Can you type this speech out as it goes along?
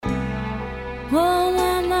Oh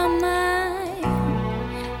my,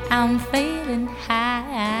 I'm feeling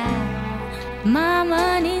high. My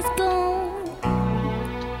money's gone,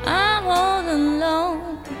 I'm all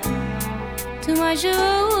alone. To my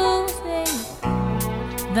shoes,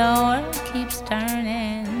 the world keeps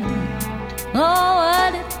turning. Oh,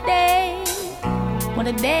 what a day, what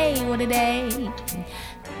a day, what a day.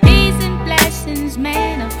 Peace and blessings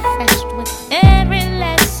manifest with every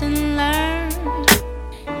lesson learned.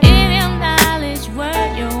 If your knowledge were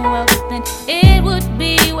your wealth, then it would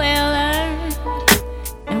be well earned.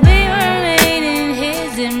 And we were made in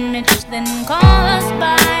His image, then call us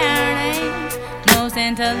by our name. Most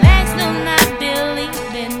intellects do not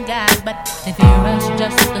believe in God, but they fear us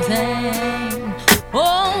just the same.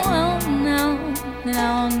 Oh no,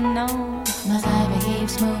 no, no. My life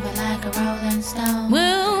keeps moving like a rolling stone.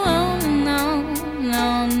 Oh no,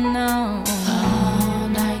 no, no. All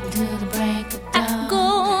night to the break of dawn. I go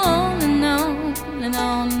on and on and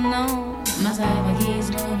on and on. My life keeps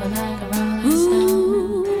moving like a rolling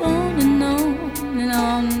stone. Ooh, on and on and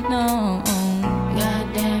on and on. God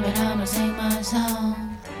damn it, I'ma sing my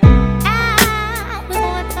song. I was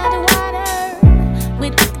going to the water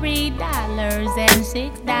with $3 and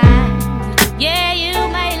 $6. Yeah, you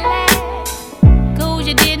may laugh, 'cause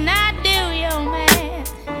you did not do your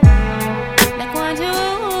math. Like 1,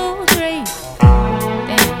 2, 3.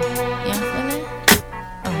 Damn, y'all feel it?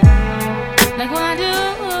 Oh. Like 1,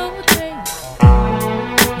 2, 3.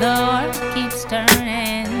 The world keeps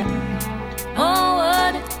turning. Oh,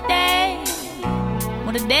 what a day,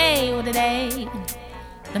 what a day, what a day.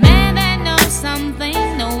 The man that knows something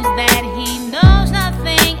knows that he knows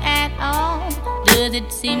nothing at all. Does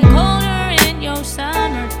it seem colder in your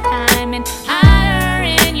summertime and hotter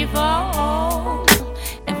in your fall?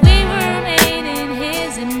 If we were made in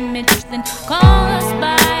His image, then call us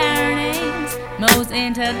by our names. Most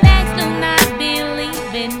intellects do not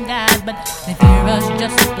believe in God, but they fear us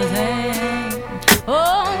just the same.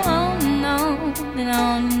 Oh no, no,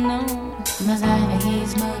 no. My life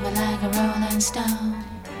keeps moving like a rolling stone.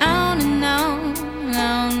 Oh no,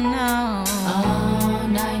 no, no. All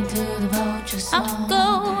night to the vulture I'll song. go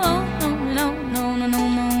on, no, no, no, no,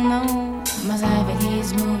 no, no. My life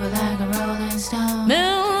keeps moving like a rolling stone. No,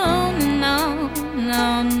 no,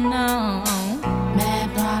 no, no. Mad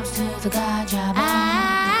props to the God job. I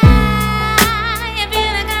am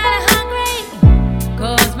feeling kinda hungry,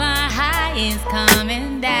 'cause my high is coming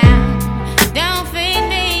down. Don't feed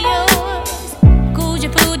me yours, 'cause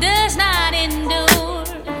your food does not endure.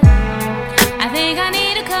 I think I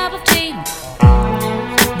need a cup of tea.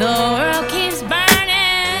 The world keeps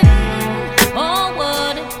burning. Oh,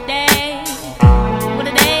 what a day, what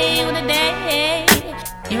a day, what a day.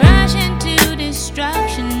 You rush into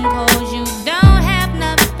destruction 'cause you don't have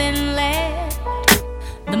nothing left.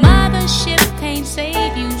 The mothership can't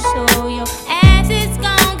save you, so your ass is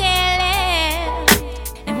gon' get left.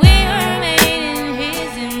 If we were made in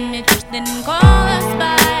His image, then call us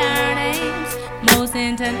by our names. Most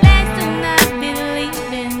intellects do not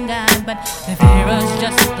believe in God, but they fear us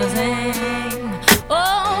just the same.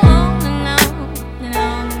 Oh